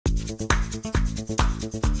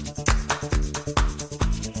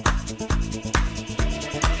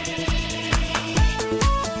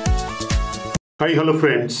Hi, hello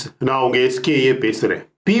friends. நான் உங்க SKA பேசுறேன்.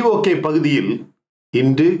 PoK பகுதியில்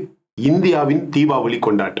இன்று இந்தியாவின் தீபாவளி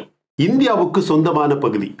கொண்டாட்டம். இந்தியாவுக்கு சொந்தமான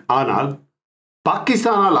பகுதி. ஆனால்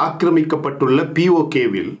பாகிஸ்தானால் ஆக்கிரமிக்கப்பட்டுள்ள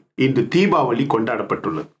PoK-வில் இன்று தீபாவளி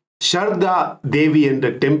கொண்டாடப்பட்டுள்ளது. ஷர்தா தேவி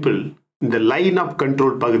என்ற டெம்பிள் இந்த லைன் ஆஃப்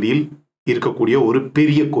கண்ட்ரோல் பகுதியில் இருக்கக்கூடிய ஒரு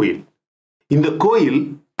பெரிய கோயில். இந்த கோயில்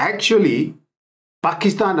ஆக்சுவலி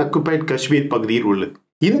Pakistan-occupied Kashmir பகுதியில் உள்ளது.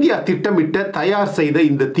 இந்தியா திட்டமிட்ட தயார் செய்த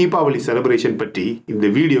இந்த தீபாவளி செலிப்ரேஷன் பற்றி இந்த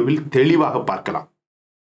வீடியோவில் தெளிவாக பார்க்கலாம்.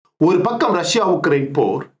 ஒரு பக்கம் ரஷ்யா உக்ரைன்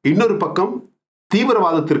போர், இன்னொரு பக்கம்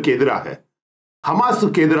தீவிரவாதத்திற்கு எதிராக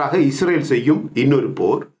ஹமாஸுக்கு எதிராக இஸ்ரேல் செய்யும் இன்னொரு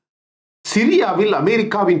போர், சிரியாவில்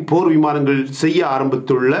அமெரிக்காவின் போர் விமானங்கள் செய்ய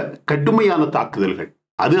ஆரம்பித்துள்ள கடுமையான தாக்குதல்கள்,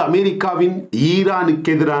 அது அமெரிக்காவின்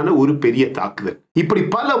ஈரானுக்கு எதிரான ஒரு பெரிய தாக்குதல். இப்படி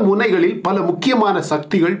பல முனைகளில் பல முக்கியமான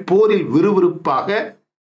சக்திகள் போரில் விறுவிறுப்பாக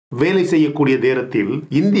வேலை செய்யக்கூடிய நேரத்தில்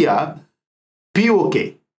இந்தியா PoK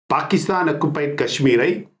பாகிஸ்தான்-occupied காஷ்மீரை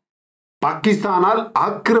பாகிஸ்தானால்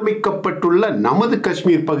ஆக்கிரமிக்கப்பட்டுள்ள நமது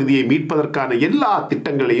காஷ்மீர் பகுதியை மீட்பதற்கான எல்லா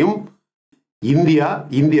திட்டங்களையும்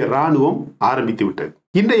இந்திய ராணுவம் ஆரம்பித்து விட்டது.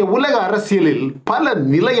 இன்றைய உலக அரசியலில் பல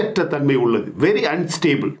நிலையற்ற தன்மை உள்ளது. Very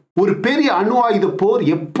unstable. ஒரு பெரிய அணு ஆயுத போர்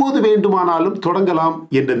எப்போது வேண்டுமானாலும் தொடங்கலாம்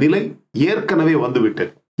என்ற நிலை ஏற்கனவே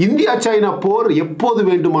வந்துவிட்டது. இந்தியா சைனா போர் எப்போது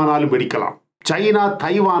வேண்டுமானாலும் வெடிக்கலாம். சைனா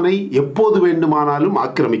தைவானை எப்போது வேண்டுமானாலும்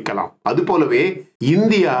ஆக்கிரமிக்கலாம். அதுபோலவே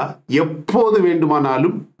இந்தியா எப்போது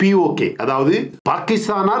வேண்டுமானாலும் PoK, அதாவது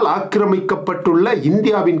பாகிஸ்தானால் ஆக்கிரமிக்கப்பட்டுள்ள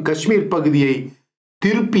இந்தியாவின் காஷ்மீர் பகுதியை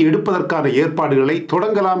திருப்பி எடுப்பதற்கான ஏற்பாடுகளை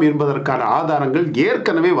தொடங்கலாம் என்பதற்கான ஆதாரங்கள்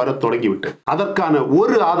ஏற்கனவே வர தொடங்கிவிட்டது. அதற்கான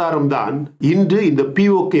ஒரு ஆதாரம்தான் இன்று இந்த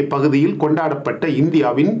PoK பகுதியில் கொண்டாடப்பட்ட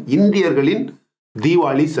இந்தியர்களின்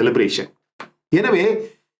தீபாவளி செலிப்ரேஷன். எனவே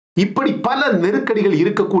இப்படி பல நெருக்கடிகள்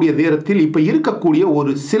இருக்கக்கூடிய நேரத்தில் இப்ப இருக்கக்கூடிய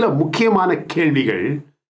ஒரு சில முக்கியமான கேள்விகள்,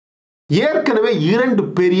 ஏற்கனவே 2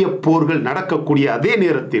 பெரிய போர்கள் நடக்கக்கூடிய அதே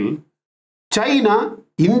நேரத்தில் சைனா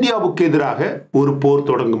இந்தியாவுக்கு எதிராக ஒரு போர்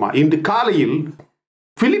தொடங்குமா? இன்று காலையில்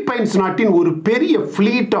பிலிப்பைன்ஸ் நாட்டின் ஒரு பெரிய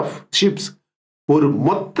ஃபிளீட் ஆஃப் ஷிப்ஸ், ஒரு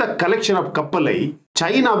மொத்த கலெக்ஷன் ஆஃப் கப்பலை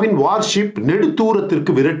சைனாவின் வார்ஷிப்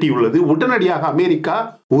நெடுதூரத்திற்கு விரட்டியுள்ளது. உடனடியாக அமெரிக்கா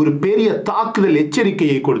ஒரு பெரிய தாக்குதல்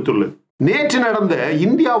எச்சரிக்கையை கொடுத்துள்ளது. நேற்று நடந்த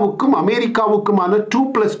இந்தியாவுக்கும் அமெரிக்காவுக்குமான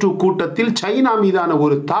 2+2 கூட்டத்தில் சைனா மீதான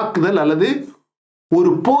ஒரு தாக்குதல் அல்லது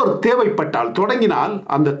ஒரு போர் தேவைப்பட்டால் தொடங்கினால்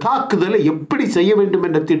அந்த தாக்குதலை எப்படி செய்ய வேண்டும்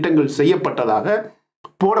என்ற திட்டங்கள்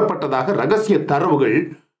போடப்பட்டதாக ரகசிய தரவுகள்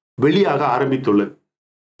வெளியாக ஆரம்பித்துள்ளது.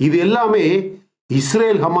 இது எல்லாமே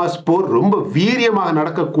இஸ்ரேல் ஹமாஸ் போர் ரொம்ப வீரியமாக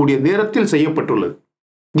நடக்கக்கூடிய நேரத்தில் செய்யப்பட்டுள்ளது.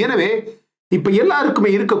 எனவே இப்ப எல்லாருக்குமே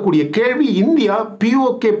இருக்கக்கூடிய கேள்வி, இந்தியா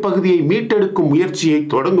PoK பகுதியை மீட்டெடுக்கும் முயற்சியை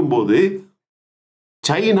தொடங்கும் போது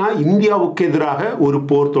சைனா இந்தியாவுக்கு எதிராக ஒரு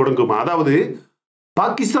போர் தொடங்குமா? அதாவது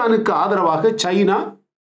பாகிஸ்தானுக்கு ஆதரவாக சைனா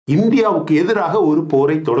இந்தியாவுக்கு எதிராக ஒரு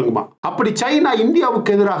போரை தொடங்குமா? அப்படி சைனா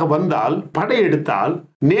இந்தியாவுக்கு எதிராக வந்தால், படையெடுத்தால்,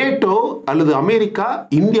 நேட்டோ அல்லது அமெரிக்கா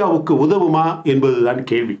இந்தியாவுக்கு உதவுமா என்பதுதான்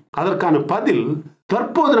கேள்வி. அதற்கான பதில்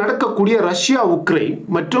தற்போது நடக்கக்கூடிய ரஷ்யா உக்ரைன்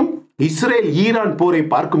மற்றும் இஸ்ரேல் ஈரான் போரை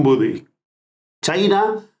பார்க்கும்போது சைனா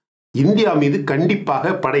இந்தியா மீது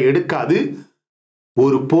கண்டிப்பாக படையெடுக்காது,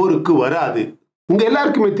 ஒரு போருக்கு வராது. உங்க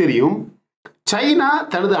எல்லாருக்குமே தெரியும், சைனா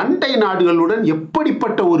தனது அண்டை நாடுகளுடன்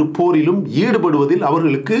எப்படிப்பட்ட ஒரு போரிலும் ஈடுபடுவதில்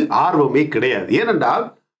அவர்களுக்கு ஆர்வமே கிடையாது. ஏனென்றால்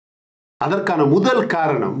அதற்கான முதல்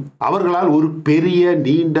காரணம், அவர்களால் ஒரு பெரிய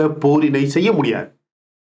நீண்ட போரினை செய்ய முடியாது.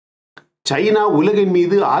 சைனா உலகின்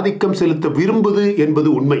மீது ஆதிக்கம் செலுத்த விரும்புது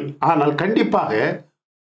என்பது உண்மை. ஆனால் கண்டிப்பாக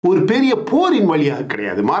ஒரு பெரிய போரின் வழியாக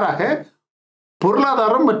கிடையாது. மாறாக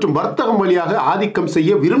பொருளாதாரம் மற்றும் வர்த்தகம் வழியாக ஆதிக்கம்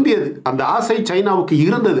செய்ய விரும்பியது. அந்த ஆசை சைனாவுக்கு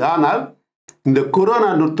இருந்தது. ஆனால் இந்த கொரோனா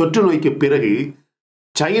தொற்று நோய்க்கு பிறகு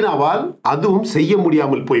சைனாவால் அதுவும் செய்ய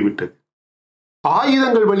முடியாமல் போய்விட்டது.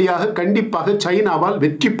 ஆயுதங்கள் வழியாக கண்டிப்பாக சைனாவால்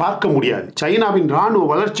வெற்றி பார்க்க முடியாது. சைனாவின் ராணுவ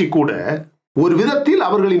வளர்ச்சி கூட ஒரு விதத்தில்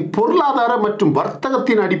அவர்களின் பொருளாதார மற்றும்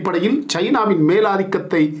வர்த்தகத்தின் அடிப்படையில் சைனாவின்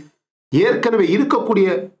மேலாதிக்கத்தை, ஏற்கனவே இருக்கக்கூடிய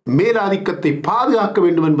மேலாதிக்கத்தை பாதுகாக்க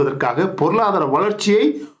வேண்டும் என்பதற்காக பொருளாதார வளர்ச்சியை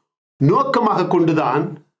நோக்கமாக கொண்டுதான்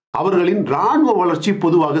அவர்களின் ராணுவ வளர்ச்சி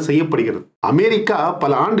பொதுவாக செய்யப்படுகிறது. அமெரிக்கா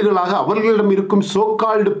பல ஆண்டுகளாக அவர்களிடம் இருக்கும்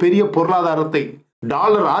சோகால்டு பெரிய பொருளாதாரத்தை,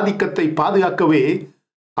 டாலர் ஆதிக்கத்தை பாதுகாக்கவே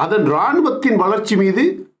அதன் ராணுவத்தின் வளர்ச்சி மீது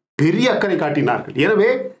பெரிய அக்கறை காட்டினார்கள். எனவே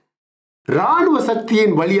ராணுவ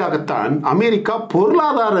சக்தியின் வழியாகத்தான் அமெரிக்கா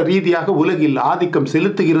பொருளாதார ரீதியாக உலகில் ஆதிக்கம்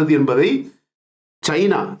செலுத்துகிறது என்பதை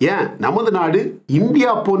சைனா, ஏன் நமது நாடு,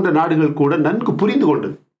 இந்தியா போன்ற நாடுகள் கூட நன்கு புரிந்து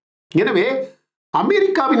கொண்டது. எனவே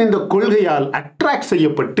அமெரிக்காவின் இந்த கொள்கையால் அட்ராக்ட்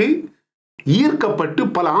செய்யப்பட்டு, ஈர்க்கப்பட்டு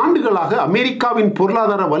பல ஆண்டுகளாக அமெரிக்காவின்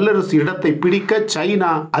பொருளாதார வல்லரசு இடத்தை பிடிக்க சைனா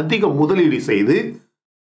அதிக முதலீடு செய்து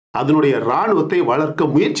அதனுடைய ராணுவத்தை வளர்க்க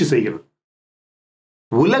முயற்சி செய்கிறது.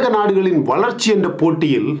 உலக நாடுகளின் வளர்ச்சி என்ற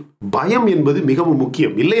போட்டியில் பயம் என்பது மிகவும்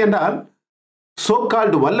முக்கியம். இல்லை என்றால்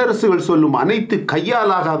சோகால்டு வல்லரசுகள் சொல்லும் அனைத்து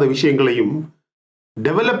கையாலாகாத விஷயங்களையும்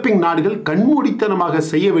டெவலப்பிங் நாடுகள் கண்மூடித்தனமாக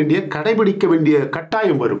செய்ய வேண்டிய, கடைபிடிக்க வேண்டிய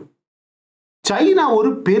கட்டாயம் வரும். சைனா ஒரு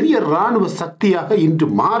பெரிய இராணுவ சக்தியாக இன்று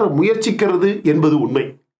மாற முயற்சிக்கிறது என்பது உண்மை.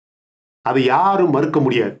 அதை யாரும் மறுக்க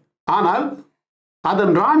முடியாது. ஆனால்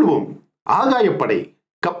அதன் இராணுவம், ஆகாயப்படை,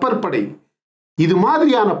 கப்பற்படை, இது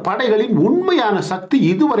மாதிரியான படைகளின் உண்மையான சக்தி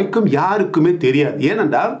இதுவரைக்கும் யாருக்குமே தெரியாது.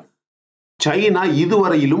 ஏனென்றால் சைனா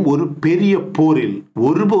இதுவரையிலும் ஒரு பெரிய போரில்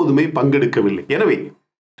ஒருபோதுமே பங்கெடுக்கவில்லை. எனவே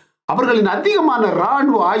அவர்களின் அதிகமான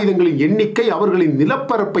இராணுவ ஆயுதங்களின் எண்ணிக்கை அவர்களின்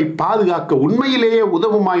நிலப்பரப்பை பாதுகாக்க உண்மையிலேயே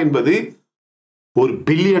உதவுமா என்பது ஒரு $1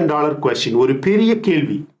 பில்லியன் கொஸ்டின், ஒரு பெரிய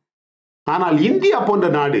கேள்வி. ஆனால் இந்தியா போன்ற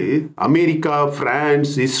நாடு, அமெரிக்கா,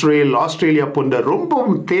 பிரான்ஸ், இஸ்ரேல், ஆஸ்திரேலியா போன்ற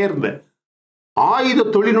ரொம்பவும் தேர்ந்த ஆயுத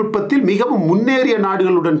தொழில்நுட்பத்தில் மிகவும் முன்னேறிய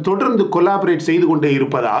நாடுகளுடன் தொடர்ந்து கொலாபரேட் செய்து கொண்டே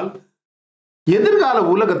இருப்பதால் எதிர்கால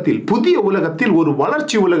உலகத்தில், புதிய உலகத்தில், ஒரு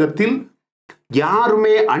வளர்ச்சி உலகத்தில்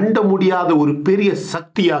யாருமே அண்ட முடியாத ஒரு பெரிய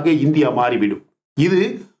சக்தியாக இந்தியா மாறிவிடும். இது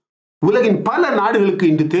உலகின் பல நாடுகளுக்கு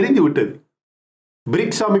இன்று தெரிந்துவிட்டது.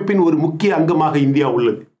 பிரிக்ஸ் அமைப்பின் ஒரு முக்கிய அங்கமாக இந்தியா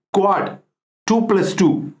உள்ளது. குவாட், 2+2,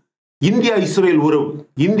 இந்தியா இஸ்ரேல் உறவு,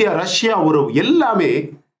 இந்தியா ரஷ்யா உறவு எல்லாமே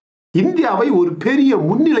இந்தியாவை ஒரு பெரிய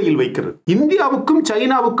முன்னிலையில் வைக்கிறது. இந்தியாவுக்கும்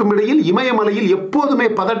சைனாவுக்கும் இடையில் இமயமலையில் எப்போதுமே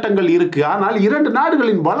பதட்டங்கள் இருக்கு. ஆனால் இரண்டு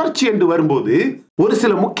நாடுகளின் வளர்ச்சி என்று வரும்போது, ஒரு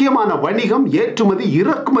சில முக்கியமான வணிகம், ஏற்றுமதி,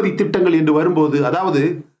 இறக்குமதி திட்டங்கள் என்று வரும்போது, அதாவது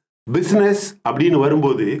பிசினஸ் அப்படின்னு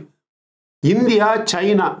வரும்போது, இந்தியா,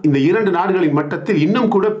 சைனா இந்த இரண்டு நாடுகளின் மட்டத்தில் இன்னும்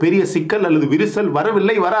கூட பெரிய சிக்கல் அல்லது விரிசல்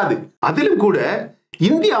வரவில்லை, வராது. அதிலும் கூட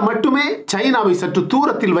இந்தியா மட்டுமே சைனாவை சற்று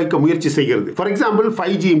தூரத்தில் வைக்க முயற்சி செய்கிறது. ஃபார் எக்ஸாம்பிள்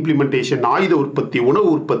 5G இம்ப்ளிமெண்டேஷன், ஆயுத உற்பத்தி, உணவு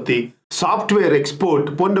உற்பத்தி, சாப்ட்வேர் எக்ஸ்போர்ட்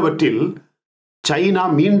போன்றவற்றில் சைனா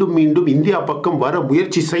மீண்டும் மீண்டும் இந்தியா பக்கம் வர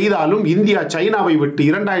முயற்சி செய்தாலும் இந்தியா சைனாவை விட்டு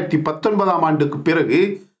 2019ஆம் ஆண்டுக்கு பிறகு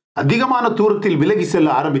அதிகமான தூரத்தில் விலகி செல்ல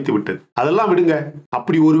ஆரம்பித்து விட்டது. அதெல்லாம் விடுங்க.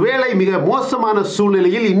 அப்படி ஒருவேளை மிக மோசமான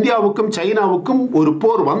சூழ்நிலையில் இந்தியாவுக்கும் சைனாவுக்கும் ஒரு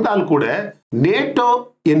போர் வந்தால் கூட நேட்டோ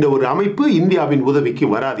என்ற ஒரு அமைப்பு இந்தியாவின் உதவிக்கு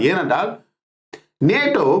வராது. ஏனென்றால்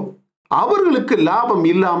நேட்டோ அவர்களுக்கு லாபம்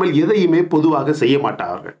இல்லாமல் எதையுமே பொதுவாக செய்ய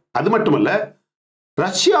மாட்டார்கள். அது மட்டுமல்ல,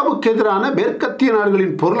 ரஷ்யாவுக்கு எதிரான மேற்கத்திய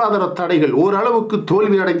நாடுகளின் பொருளாதார தடைகள் ஓரளவுக்கு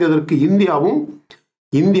தோல்வி அடைந்ததற்கு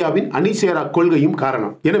இந்தியாவின் அணிசேரா கொள்கையும்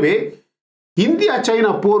காரணம். எனவே இந்தியா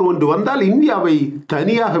சைனா போர் ஒன்று வந்தால் இந்தியாவை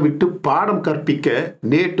தனியாக விட்டு பாடம் கற்பிக்க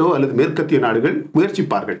நேட்டோ அல்லது மேற்கத்திய நாடுகள்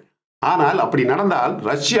முயற்சிப்பார்கள். ஆனால் அப்படி நடந்தால்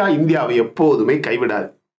ரஷ்யா இந்தியாவை எப்போதுமே கைவிடாது.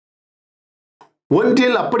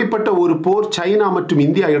 ஒன்றில் அப்படிப்பட்ட ஒரு போர் சைனா மற்றும்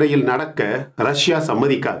இந்தியா இடையில் நடக்க ரஷ்யா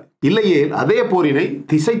சம்மதிக்காது. இல்லையே அதே போரினை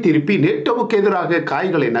திசை திருப்பி நேட்டோவுக்கு எதிராக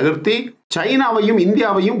காய்களை நகர்த்தி சைனாவையும்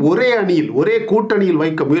இந்தியாவையும் ஒரே அணியில், ஒரே கூட்டணியில்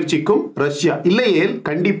வைக்க முயற்சிக்கும் ரஷ்யா. இல்லையே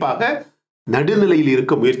கண்டிப்பாக நடுநிலையில்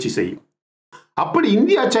இருக்க முயற்சி செய்யும். அப்படி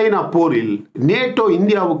இந்தியா சைனா போரில் நேட்டோ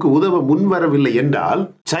இந்தியாவுக்கு உதவ முன்வரவில்லை என்றால்,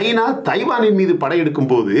 சைனா தைவானின் மீது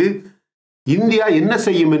படையெடுக்கும் போது இந்தியா என்ன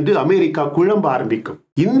செய்யும் என்று அமெரிக்கா குழம்ப ஆரம்பிக்கும்.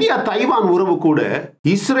 இந்தியா தைவான் உறவு கூட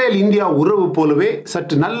இஸ்ரேல் இந்தியா உறவு போலவே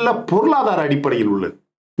சற்று நல்ல பொருளாதார அடிப்படையில் உள்ளது.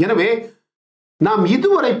 எனவே நாம்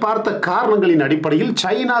இதுவரை பார்த்த காரணங்களின் அடிப்படையில்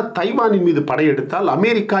சைனா தைவானின் மீது படையெடுத்தால்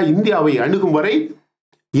அமெரிக்கா இந்தியாவை அணுகும் வரை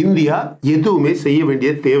இந்தியா எதுவுமே செய்ய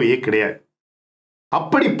வேண்டிய தேவையே கிடையாது.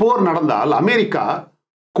 அப்படி போர் நடந்தால் அமெரிக்கா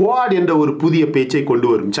குவாட் என்ற ஒரு புதிய பேச்சை கொண்டு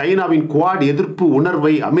வரும். சைனாவின் குவாட் எதிர்ப்பு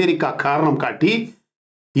உணர்வை அமெரிக்கா காரணம் காட்டி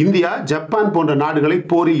இந்தியா, ஜப்பான் போன்ற நாடுகளை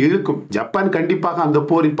போரில் இழுக்கும். ஜப்பான் கண்டிப்பாக அந்த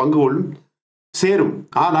போரில் பங்கு கொள்ளும், சேரும்.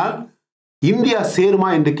 ஆனால் இந்தியா சேருமா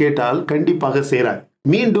என்று கேட்டால் கண்டிப்பாக சேராது.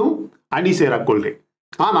 மீண்டும் அணி சேரா கொள்கை.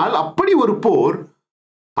 ஆனால் அப்படி ஒரு போர்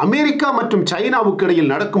அமெரிக்கா மற்றும் சைனாவுக்கு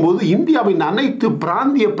இடையில் நடக்கும்போது இந்தியாவின் அனைத்து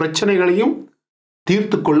பிராந்திய பிரச்சனைகளையும்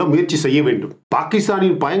தீர்த்து கொள்ள முயற்சி செய்ய வேண்டும்.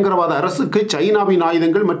 பாகிஸ்தானின் பயங்கரவாத அரசுக்கு சைனாவின்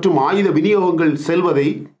ஆயுதங்கள் மற்றும் ஆயுத விநியோகங்கள் செல்வதை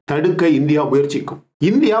தடுக்க இந்தியா முயற்சிக்கும்.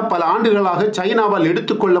 இந்தியா பல ஆண்டுகளாக சைனாவால்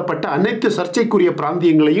எடுத்துக்கொள்ளப்பட்ட அனைத்து சர்ச்சைக்குரிய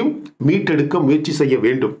பிராந்தியங்களையும் மீட்டெடுக்க முயற்சி செய்ய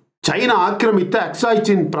வேண்டும். சைனா ஆக்கிரமித்த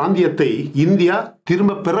அக்சாய்ச்சின் பிராந்தியத்தை இந்தியா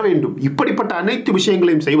திரும்ப பெற வேண்டும். இப்படிப்பட்ட அனைத்து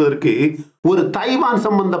விஷயங்களையும் செய்வதற்கு ஒரு தைவான்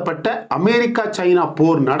சம்பந்தப்பட்ட அமெரிக்கா சைனா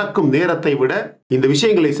போர் நடக்கும் நேரத்தை விட இந்த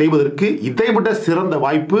விஷயங்களை செய்வதற்கு இதைவிட சிறந்த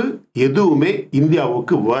வாய்ப்பு எதுவுமே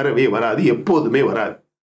இந்தியாவுக்கு வரவே வராது, எப்போதுமே வராது.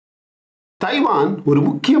 தைவான் ஒரு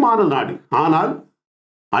முக்கியமான நாடு, ஆனால்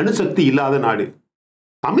அணுசக்தி இல்லாத நாடு.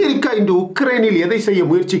 அமெரிக்கா இன்று உக்ரைனில் எதை செய்ய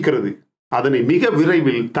முயற்சிக்கிறது, அதனை மிக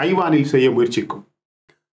விரைவில் தைவானில் செய்ய முயற்சிக்கும்.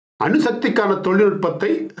 அணுசக்திக்கான தொழில்நுட்பத்தை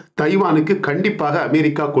தைவானுக்கு கண்டிப்பாக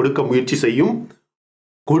அமெரிக்கா கொடுக்க முயற்சி செய்யும்.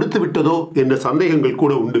 கொடுத்து விட்டதோ என்ற சந்தேகங்கள்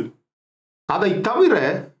கூட உண்டு. அதை தவிர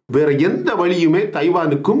வேற எந்த வழியுமே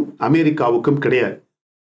தைவானுக்கும் அமெரிக்காவுக்கும் கிடையாது.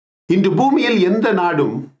 இன்று பூமியில் எந்த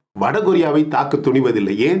நாடும் வடகொரியாவை தாக்க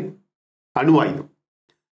துணிவதில்லை. ஏன்? அணு ஆயுதம்.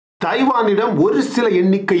 தைவானிடம் ஒரு சில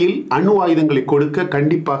எண்ணிக்கையில் அணு ஆயுதங்களை கொடுக்க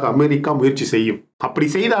கண்டிப்பாக அமெரிக்கா முயற்சி செய்யும். அப்படி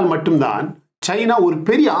செய்தால் மட்டும்தான் சைனா ஒரு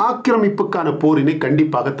பெரிய ஆக்கிரமிப்புக்கான போரினை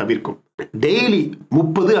கண்டிப்பாக தவிர்க்கும். டெய்லி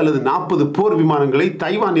 30 அல்லது 40 போர் விமானங்களை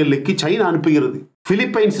தைவான் எல்லைக்கு சைனா அனுப்புகிறது.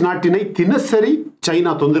 பிலிப்பைன்ஸ் நாட்டினை தினசரி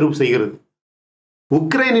சைனா தொந்தரவு செய்கிறது.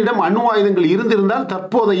 உக்ரைனிடம் அணு ஆயுதங்கள் இருந்திருந்தால்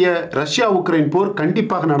தற்போதைய ரஷ்யா உக்ரைன் போர்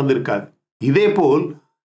கண்டிப்பாக நடந்திருக்காது. இதேபோல்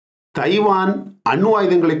தைவான் அணு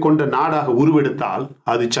ஆயுதங்களை கொண்ட நாடாக உருவெடுத்தால்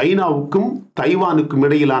அது சைனாவுக்கும் தைவானுக்கும்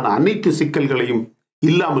இடையிலான அனைத்து சிக்கல்களையும்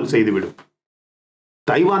இல்லாமல் செய்துவிடும்.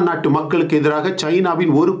 தைவான் நாட்டு மக்களுக்கு எதிராக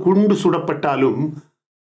சைனாவின் ஒரு குண்டு சுடப்பட்டாலும்,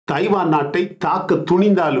 தைவான் நாட்டை தாக்க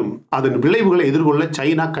துணிந்தாலும் அதன் விளைவுகளை எதிர்கொள்ள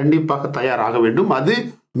சைனா கண்டிப்பாக தயாராக வேண்டும். அது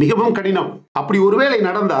மிகவும் கடினம். அப்படி ஒருவேளை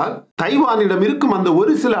நடந்தால் தைவானிடம் இருக்கும் அந்த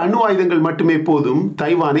ஒரு சில அணு ஆயுதங்கள் மட்டுமே போதும்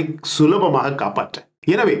தைவானை சுலபமாக காப்பாற்ற.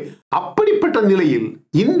 எனவே அப்படிப்பட்ட நிலையில்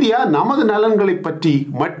இந்தியா நமது நலன்களை பற்றி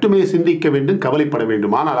மட்டுமே சிந்திக்க வேண்டும், கவலைப்பட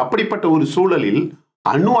வேண்டும். ஆனால் அப்படிப்பட்ட ஒரு சூழலில்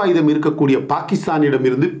அணு ஆயுதம் இருக்கக்கூடிய பாகிஸ்தானிடம்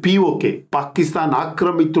இருந்து PoK, பாகிஸ்தான்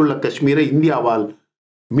ஆக்கிரமித்துள்ள காஷ்மீரை இந்தியாவால்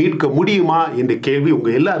மீட்க முடியுமா என்ற கேள்வி உங்க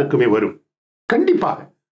எல்லாருக்குமே வரும். கண்டிப்பாக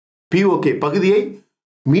PoK பகுதியை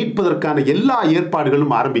மீட்பதற்கான எல்லா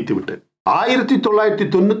ஏற்பாடுகளும் ஆரம்பித்து விட்டது.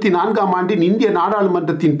 1994ஆம் ஆண்டின் இந்திய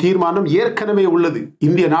நாடாளுமன்றத்தின் தீர்மானம் ஏற்கனவே உள்ளது.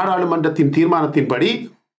 இந்திய நாடாளுமன்றத்தின் தீர்மானத்தின்படி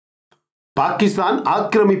பாகிஸ்தான்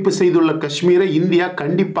ஆக்கிரமிப்பு செய்துள்ள காஷ்மீரை இந்தியா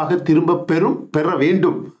கண்டிப்பாக பெற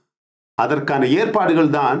வேண்டும். அதற்கான ஏற்பாடுகள்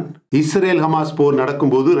தான் இஸ்ரேல் ஹமாஸ் போர்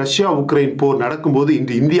நடக்கும்போது, ரஷ்யா உக்ரைன் போர் நடக்கும்போது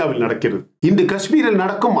இன்று இந்தியாவில் நடக்கிறது. இன்று காஷ்மீரில்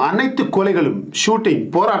நடக்கும் அனைத்து கொலைகளும், ஷூட்டிங்,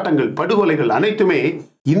 போராட்டங்கள், படுகொலைகள் அனைத்துமே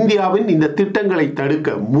இந்தியாவின் இந்த திட்டங்களை தடுக்க,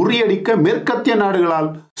 முறியடிக்க மேற்கத்திய நாடுகளால்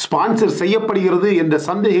ஸ்பான்சர் செய்யப்படுகிறது என்ற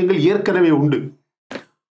சந்தேகங்கள் ஏற்கனவே உண்டு.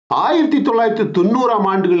 1990ஆம்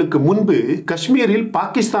ஆண்டுகளுக்கு முன்பு காஷ்மீரில்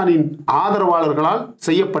பாகிஸ்தானின் ஆதரவாளர்களால்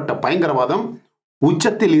செய்யப்பட்ட பயங்கரவாதம்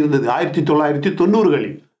உச்சத்தில் இருந்தது.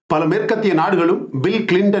 1990களில் பல மேற்கத்திய நாடுகளும் பில்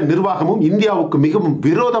கிளின்டன் நிர்வாகமும் இந்தியாவுக்கு மிகவும்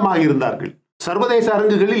விரோதமாக இருந்தார்கள். சர்வதேச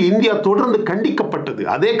அரங்குகளில் இந்தியா தொடர்ந்து கண்டிக்கப்பட்டது.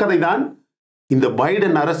 அதே கதைதான் இந்த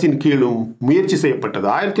பைடன் அரசின் கீழும் முயற்சி செய்யப்பட்டது.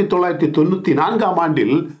 1994ஆம்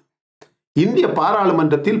ஆண்டில் இந்திய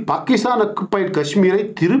பாராளுமன்றத்தில் பாகிஸ்தான்-occupied காஷ்மீரை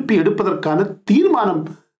திருப்பி எடுப்பதற்கான தீர்மானம்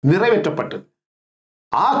நிறைவேற்றப்பட்டது.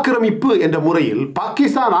 ஆக்கிரமிப்பு என்ற முறையில்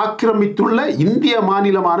பாகிஸ்தான் ஆக்கிரமித்துள்ள இந்திய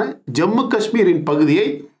மாநிலமான ஜம்மு காஷ்மீரின் பகுதியை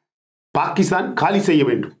பாகிஸ்தான் காலி செய்ய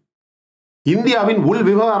வேண்டும். இந்தியாவின் உள்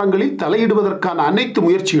விவகாரங்களில் தலையிடுவதற்கான அனைத்து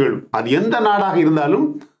முயற்சிகளும், அது எந்த நாடாக இருந்தாலும்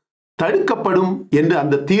தடுக்கப்படும் என்று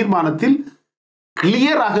அந்த தீர்மானத்தில்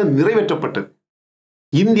கிளியராக நிறைவேற்றப்பட்டது.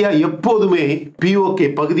 இந்தியா எப்போதுமே PoK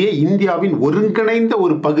பகுதியை இந்தியாவின் ஒருங்கிணைந்த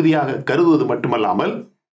ஒரு பகுதியாக கருதுவது மட்டுமல்லாமல்,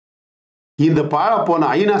 இந்த பாழப்போன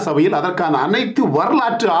ஐநா சபையில் அதற்கான அனைத்து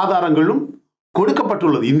வரலாற்று ஆதாரங்களும்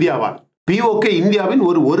கொடுக்கப்பட்டுள்ளது இந்தியாவால். PoK இந்தியாவின்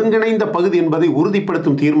ஒரு ஒருங்கிணைந்த பகுதி என்பதை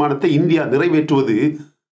உறுதிப்படுத்தும் தீர்மானத்தை இந்தியா நிறைவேற்றுவது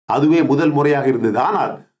அதுவே முதல் முறையாக இருந்தது.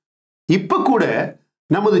 ஆனால் இப்ப கூட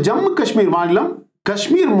நமது ஜம்மு காஷ்மீர் மாநிலம்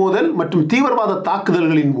காஷ்மீர் மோதல் மற்றும் தீவிரவாத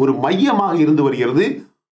தாக்குதல்களின் ஒரு மையமாக இருந்து வருகிறது.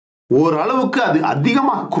 ஓரளவுக்கு அது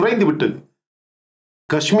அதிகமாக குறைந்து விட்டது.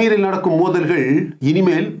 காஷ்மீரில் நடக்கும் மோதல்கள்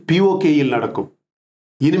இனிமேல் PoKயில் நடக்கும்.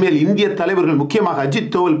 இனிமேல் இந்திய தலைவர்கள், முக்கியமாக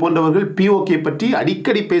அஜித் தோவல் போன்றவர்கள் PoK பற்றி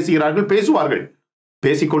அடிக்கடி பேசுவார்கள்,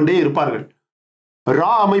 பேசிக்கொண்டே இருப்பார்கள்.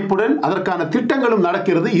 ரா அமைப்புடன் அதற்கான திட்டங்களும்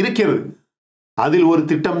இருக்கிறது. அதில் ஒரு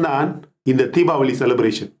திட்டம்தான் இந்த தீபாவளி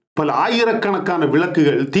செலிப்ரேஷன். பல ஆயிரக்கணக்கான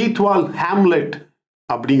விளக்குகள் தீத்வால் ஹேம்லெட்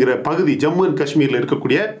அப்படிங்கிற பகுதி, ஜம்மு அண்ட் காஷ்மீரில்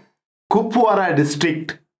இருக்கக்கூடிய குப்வாரா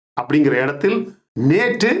டிஸ்ட்ரிக்ட் அப்படிங்கிற இடத்தில்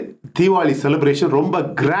நேற்று தீபாவளி செலிப்ரேஷன் ரொம்ப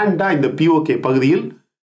கிராண்டா இந்த PoK பகுதியில்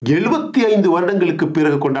 75 வருடங்களுக்கு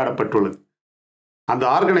பிறகு கொண்டாடப்பட்டுள்ளது.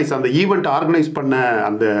 அந்த ஈவெண்ட் ஆர்கனைஸ் பண்ண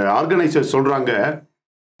அந்த ஆர்கனைசர் சொல்றாங்க,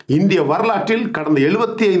 இந்திய வரலாற்றில் கடந்த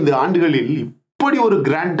 75 ஆண்டுகளில் இப்படி ஒரு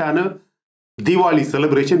கிராண்டான தீபாவளி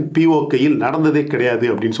செலிப்ரேஷன் PoKயில் நடந்ததே கிடையாது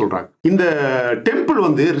அப்படின்னு சொல்றாங்க. இந்த டெம்பிள்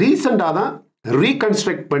ரீசெண்டா தான்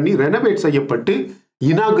ரீகன்ஸ்ட்ரக்ட் பண்ணி ரெனோவேட் செய்யப்பட்டு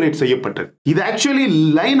இனாகுரேட் செய்யப்பட்டது. இது ஆக்சுவலி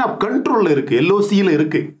லைன் ஆஃப் கண்ட்ரோல்ல இருக்கு, LOCல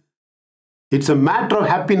இருக்கு. It's a matter of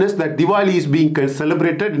happiness that Diwali is being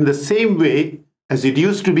celebrated in the same way as it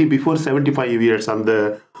used to be before 75 years. அந்த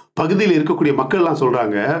பகுதியில் இருக்கக்கூடிய மக்கள் எல்லாம்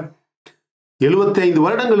சொல்றாங்க, 75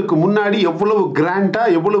 வருடங்களுக்கு முன்னாடி எவ்வளவு கிராண்டா,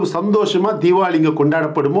 எவ்வளவு சந்தோஷமா தீபாவளி இங்க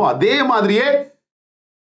கொண்டாடப்படுமோ அதே மாதிரியே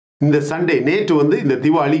இந்த சண்டே நேற்று இந்த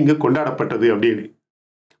தீபாவளி இங்க கொண்டாடப்பட்டது அப்படின்னு.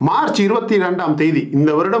 மார்ச் 22ஆம் தேதி,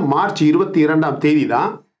 இந்த வருடம் மார்ச் 22ஆம் தேதி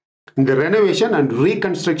தான் இந்த ரெனோவேஷன் அண்ட்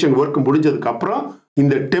ரீகன்ஸ்ட்ரக்ஷன் ஒர்க் முடிஞ்சதுக்கு அப்புறம்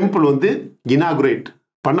இந்த டெம்பிள் இனாகுரேட்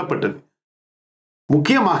பண்ணப்பட்டது.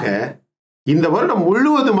 முக்கியமாக இந்த வருடம்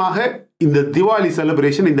முழுவதுமாக இந்த தீபாவளி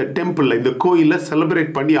செலிப்ரேஷன் இந்த டெம்பிள்ல, இந்த கோயில்ல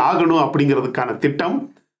செலிப்ரேட் பண்ணி ஆகணும் அப்படிங்கிறதுக்கான திட்டம்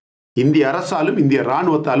இந்திய அரசாலும் இந்திய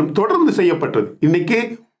ராணுவத்தாலும் தொடர்ந்து செய்யப்பட்டது. இன்னைக்கு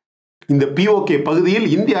இந்த PoK பகுதியில்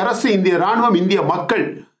இந்திய அரசு, இந்திய ராணுவம், இந்திய மக்கள்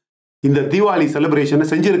இந்த தீபாவளி செலிப்ரேஷனை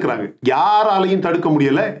செஞ்சிருக்கிறாங்க. யாராலையும் தடுக்க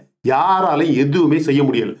முடியல, யாராலையும் எதுவுமே செய்ய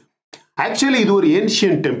முடியல. ஆக்சுவலி இது ஒரு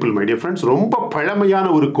ancient temple my dear friends. ரொம்ப பழமையான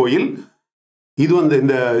ஒரு கோயில். இது வந்து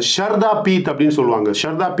இந்த ஷர்தா பீத் அப்படின்னு சொல்லுவாங்க.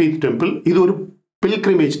 ஷர்தா பீத் டெம்பிள். இது ஒரு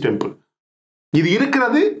பில்கிரிமேஜ் டெம்பிள். இது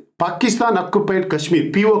இருக்கிறது பாகிஸ்தான் அக்குபைட் காஷ்மீர்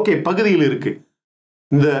PoK பகுதியில் இருக்கு.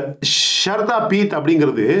 இந்த ஷர்தா பீத்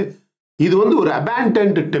அப்படிங்கிறது இது வந்து ஒரு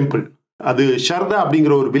அபேண்டன்ட் டெம்பிள். அது ஷர்தா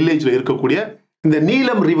அப்படிங்கிற ஒரு வில்லேஜ்ல இருக்கக்கூடிய இந்த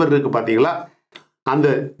நீலம் ரிவர் இருக்கு பாத்தீங்களா, அந்த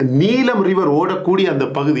நீலம் ரிவர் ஓடக்கூடிய அந்த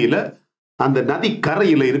பகுதியில் அந்த நதி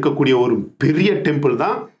கரையில் இருக்கக்கூடிய ஒரு பெரிய டெம்பிள்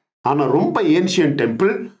தான். ஆனால் ரொம்ப ancient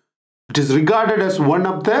temple. It is rewarded as one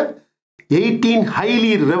of the 18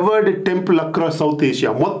 highly ரெவர்டு temple across south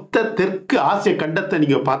Asia. மொத்த தெற்கு ஆசிய கண்டத்தை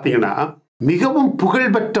நீங்க பார்த்தீங்கன்னா மிகவும்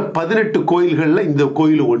புகழ்பெற்ற 18 கோயில்கள்ல இந்த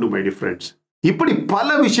கோயில் ஒன்று மை டியர் ஃப்ரெண்ட்ஸ். இப்படி பல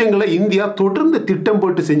விஷயங்களை இந்தியா தொடர்ந்து திட்டம்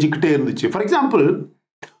போட்டு செஞ்சுக்கிட்டே இருந்துச்சு. ஃபார் எக்ஸாம்பிள்,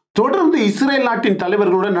 தொடர்ந்து இஸ்ரேல் நாட்டின்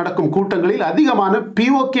தலைவர்களுடன் நடக்கும் கூட்டங்களில் அதிகமான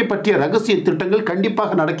PoK பற்றிய ரகசிய திட்டங்கள்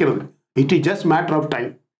கண்டிப்பாக நடக்கிறது. It is just matter of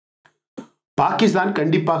time. Pakistan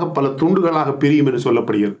கண்டிப்பாக பல துண்டுகளாக பிரியும் என்று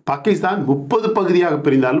சொல்லப்படுகிறது. பாகிஸ்தான் 30 பகுதியாக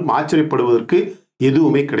பிரிந்தாலும் ஆச்சரியப்படுவதற்கு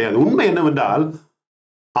எதுவுமே கிடையாது. உண்மை என்னவென்றால்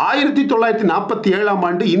 1947ஆம்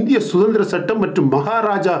ஆண்டு இந்திய சுதந்திர சட்டம் மற்றும்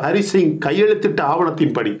மகாராஜா ஹரிசிங் கையெழுத்திட்ட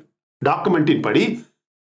ஆவணத்தின்படி, டாக்குமெண்டின் படி,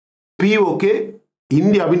 PoK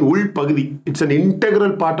இந்தியாவின் உள்பகுதி. It's an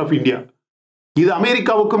integral part of India. இது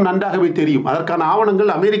அமெரிக்காவுக்கும் நன்றாகவே தெரியும். அதற்கான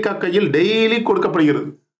ஆவணங்கள் அமெரிக்கா கையில் டெய்லி கொடுக்கப்படுகிறது.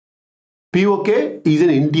 PoK is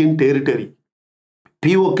an Indian territory.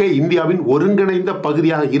 PoK இந்தியாவின் ஒருங்கிணைந்த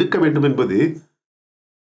பகுதியாக இருக்க வேண்டும் என்பது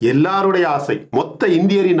எல்லாருடைய ஆசை, மொத்த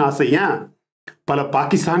இந்தியரின் ஆசை, ஏன் பல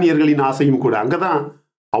பாகிஸ்தானியர்களின் ஆசையும் கூட. அங்கதான்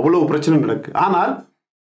அவ்வளவு பிரச்சனை நடக்கு. ஆனால்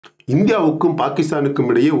இந்தியாவுக்கும் பாகிஸ்தானுக்கும்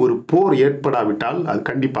இடையே ஒரு போர் ஏற்படாவிட்டால் அது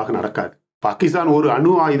கண்டிப்பாக நடக்காது. பாகிஸ்தான் ஒரு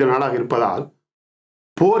அணு ஆயுத நாடாக இருப்பதால்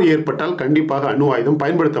போர் ஏற்பட்டால் கண்டிப்பாக அணு ஆயுதம்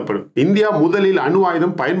பயன்படுத்தப்படும். இந்தியா முதலில் அணு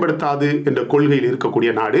ஆயுதம் பயன்படுத்தாது என்ற கொள்கையில்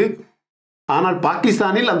இருக்கக்கூடிய நாடு. ஆனால்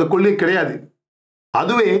பாகிஸ்தானில் அந்த கொள்கை கிடையாது.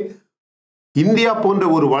 அதுவே இந்தியா போன்ற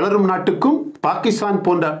ஒரு வளரும் நாட்டுக்கும் பாகிஸ்தான்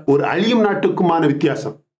போன்ற ஒரு அழியும் நாட்டுக்குமான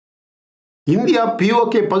வித்தியாசம். இந்தியா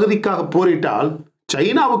PoK பகுதிக்காக போரிட்டால்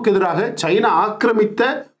சைனாவுக்கு எதிராக சைனா ஆக்கிரமித்த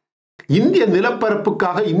இந்திய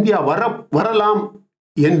நிலப்பரப்புக்காக இந்தியா வரலாம்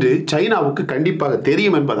என்று சைனாவுக்கு கண்டிப்பாக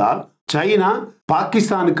தெரியும் என்பதால் சைனா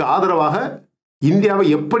பாகிஸ்தானுக்கு ஆதரவாக இந்தியாவை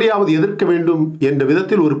எப்படியாவது எதிர்க்க வேண்டும் என்ற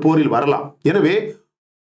விதத்தில் ஒரு போரில் வரலாம். எனவே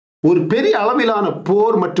ஒரு பெரிய அளவிலான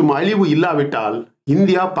போர் மற்றும் அழிவு இல்லாவிட்டால்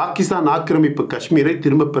இந்தியா பாகிஸ்தான் ஆக்கிரமிப்பு காஷ்மீரை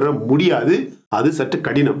திரும்ப பெற முடியாது. அது சற்று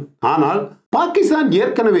கடினம். ஆனால் பாகிஸ்தான்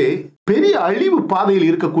ஏற்கனவே பெரிய அழிவு பாதையில்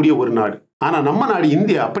இருக்கக்கூடிய ஒரு நாடு. ஆனா நம்ம நாடு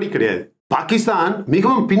இந்தியா அப்படி கிடையாது. பாகிஸ்தான்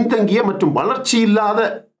மிகவும் பின்தங்கிய மற்றும் வளர்ச்சி இல்லாத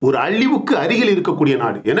ஒரு அழிவுக்கு அருகில் இருக்கக்கூடிய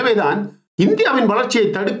நாடு. எனவேதான் இந்தியாவின் வளர்ச்சியை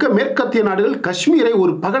தடுக்க மேற்கத்திய நாடுகள் காஷ்மீரை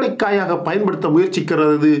ஒரு பகடைக்காயாக பயன்படுத்த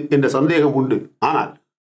முயற்சிக்கிறது என்ற சந்தேகம் உண்டு. ஆனால்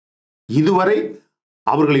இதுவரை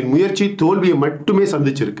அவர்களின் முயற்சி தோல்வியை மட்டுமே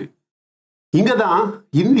சந்திச்சிருக்கு. இங்கதான்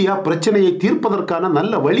இந்தியா பிரச்சனையை தீர்ப்பதற்கான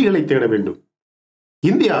நல்ல வழிகளை தேட வேண்டும்.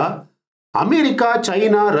 இந்தியா, அமெரிக்கா,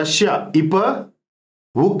 சைனா, ரஷ்யா, இப்ப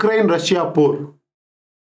உக்ரைன் ரஷ்யா போர்,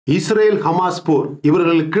 இஸ்ரேல் ஹமாஸ் போர்,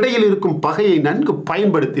 இவர்களுக்கிடையில் இருக்கும் பகையை நன்கு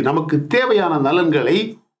பயன்படுத்தி நமக்கு தேவையான நலன்களை,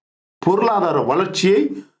 பொருளாதார வளர்ச்சியை,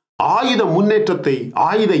 ஆயுத முன்னேற்றத்தை,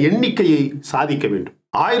 ஆயுத எண்ணிக்கையை சாதிக்க வேண்டும்.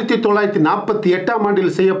 1948ஆம்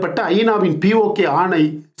ஆண்டில் செய்யப்பட்ட ஐநாவின் PoK ஆணை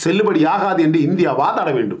செல்லுபடி ஆகாது என்று இந்தியா வாதாட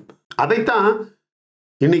வேண்டும். அதைத்தான்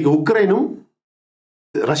இன்னைக்கு உக்ரைனும்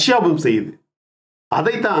ரஷ்யாவும் செய்யுது.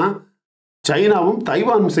 அதைத்தான் சைனாவும்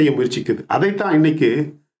தைவானும் செய்ய முயற்சிக்குது. அதைத்தான் இன்னைக்கு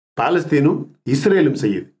பாலஸ்தீனும் இஸ்ரேலும்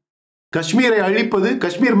செய்யுது. காஷ்மீரை அழிப்பது,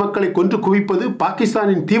 காஷ்மீர் மக்களை கொன்று குவிப்பது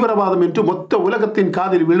பாகிஸ்தானின் தீவிரவாதம் என்று மொத்த உலகத்தின்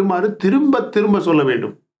காதில் விழுமாறு திரும்ப திரும்ப சொல்ல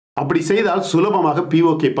வேண்டும். அப்படி செய்தால் சுலபமாக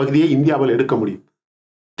PoK பகுதியை இந்தியாவில் எடுக்க முடியும்.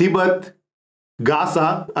 திபெத், காசா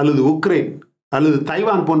அல்லது உக்ரைன் அல்லது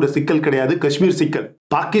தைவான் போன்ற சிக்கல் கிடையாது, காஷ்மீர் சிக்கல்.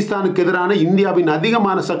 பாகிஸ்தானுக்கு எதிரான இந்தியாவின்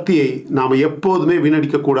அதிகமான சக்தியை நாம் எப்போதுமே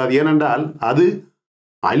வீணடிக்க கூடாது. ஏனென்றால் அது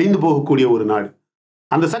அழிந்து போகக்கூடிய ஒரு நாடு.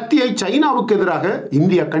 அந்த சக்தியை சைனாவுக்கு எதிராக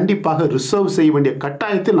இந்தியா கண்டிப்பாக ரிசர்வ் செய்ய வேண்டிய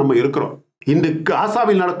கட்டாயத்தில் நம்ம இருக்கிறோம். இன்று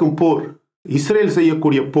காசாவில் நடக்கும் போர், இஸ்ரேல்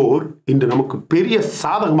செய்யக்கூடிய போர் இன்று நமக்கு பெரிய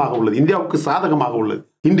சாதகமாக உள்ளது, இந்தியாவுக்கு சாதகமாக உள்ளது.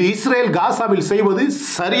 இன்று இஸ்ரேல் காசாவில் செய்வது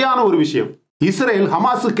சரியான ஒரு விஷயம். இஸ்ரேல்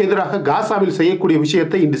ஹமாஸுக்கு எதிராக காசாவில் செய்யக்கூடிய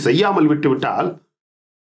விஷயத்தை இன்று செய்யாமல் விட்டுவிட்டால்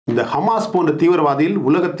இந்த ஹமாஸ் போன்ற தீவிரவாதிகள்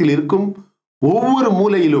உலகத்தில் இருக்கும் ஒவ்வொரு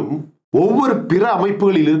மூலையிலும், ஒவ்வொரு பிற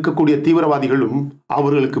அமைப்புகளில் இருக்கக்கூடிய தீவிரவாதிகளும்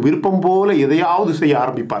அவர்களுக்கு விருப்பம் போல எதையாவது செய்ய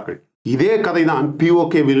ஆரம்பிப்பார்கள். இதே கதைதான்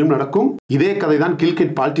PoKவிலும் நடக்கும். இதே கதைதான்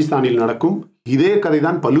கில்கிட் பால்டிஸ்தானில் நடக்கும். இதே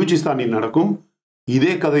கதைதான் பலூச்சிஸ்தானில் நடக்கும்.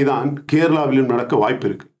 இதே கதை தான் கேரளாவிலும் நடக்க வாய்ப்பு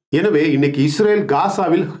இருக்கு. எனவே இன்னைக்கு இஸ்ரேல்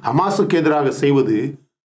காசாவில் ஹமாஸுக்கு எதிராக செய்வது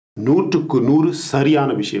 100க்கு 100 சரியான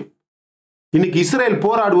விஷயம். இன்னைக்கு இஸ்ரேல்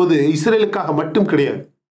போராடுவது இஸ்ரேலுக்காக மட்டும் கிடையாது,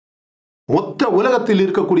 மொத்த உலகத்தில்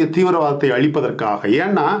இருக்கக்கூடிய தீவிரவாதத்தை அழிப்பதற்காக.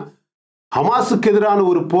 ஏன்னா ஹமாஸுக்கு எதிரான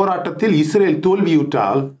ஒரு போராட்டத்தில் இஸ்ரேல்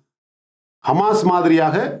தோல்வியுற்றால் ஹமாஸ்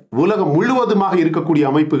மாதிரியாக உலகம் முழுவதுமாக இருக்கக்கூடிய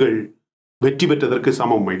அமைப்புகள் வெற்றி பெற்றதற்கு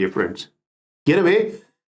சமம், மை டியர் ஃப்ரெண்ட்ஸ். எனவே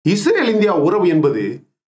இஸ்ரேல் இந்தியா உறவு என்பது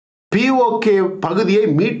PoK பகுதியை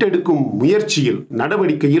மீட்டெடுக்கும் முயற்சியில்,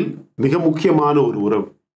 நடவடிக்கையில் மிக முக்கியமான ஒரு உறவு.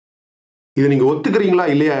 இதை நீங்க ஒத்துக்கிறீங்களா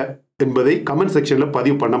இல்லையா என்பதை கமெண்ட் செக்ஷன்ல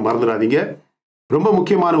பதிவு பண்ண மறந்துடாதீங்க. ரொம்ப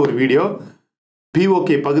முக்கியமான ஒரு வீடியோ. PoK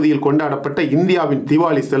பகுதியில் கொண்டாடப்பட்ட இந்தியாவின்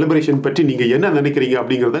தீபாவளி செலிப்ரேஷன் பற்றி நீங்க என்ன நினைக்கிறீங்க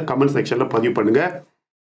அப்படிங்கிறத கமெண்ட் செக்ஷன்ல பதிவு பண்ணுங்க.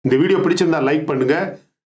 இந்த வீடியோ பிடிச்சிருந்தா லைக் பண்ணுங்க.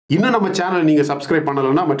 இன்னும் நம்ம சேனல் நீங்க சப்ஸ்கிரைப்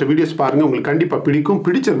பண்ணலன்னா மற்ற வீடியோஸ் பாருங்க, உங்களுக்கு கண்டிப்பா பிடிக்கும்.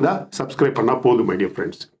 பிடிச்சிருந்தா சப்ஸ்கிரைப் பண்ணா போதும், my dear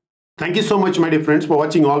friends. Thank you so much, my dear friends, for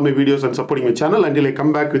watching all my videos and supporting my channel. Until I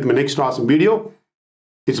come back with my next awesome video,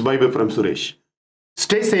 it's bye-bye from Suresh.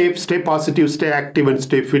 Stay safe, stay positive, stay active and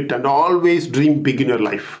stay fit and always dream big in your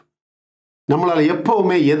life. நம்மளால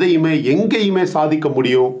எப்பவுமே எதையுமே எங்கேயுமே சாதிக்க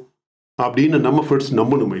முடியும் அப்படின்னு நம்ம first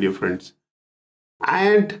நம்பணும், my dear friends.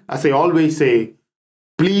 And as I always say,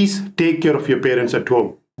 please take care of your parents at home.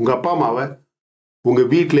 உங்க அப்பா அம்மாவை உங்க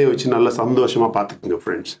வீட்டிலே வச்சு நல்ல சந்தோஷமா பார்த்துக்குங்க,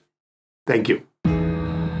 ஃப்ரெண்ட்ஸ். Thank you.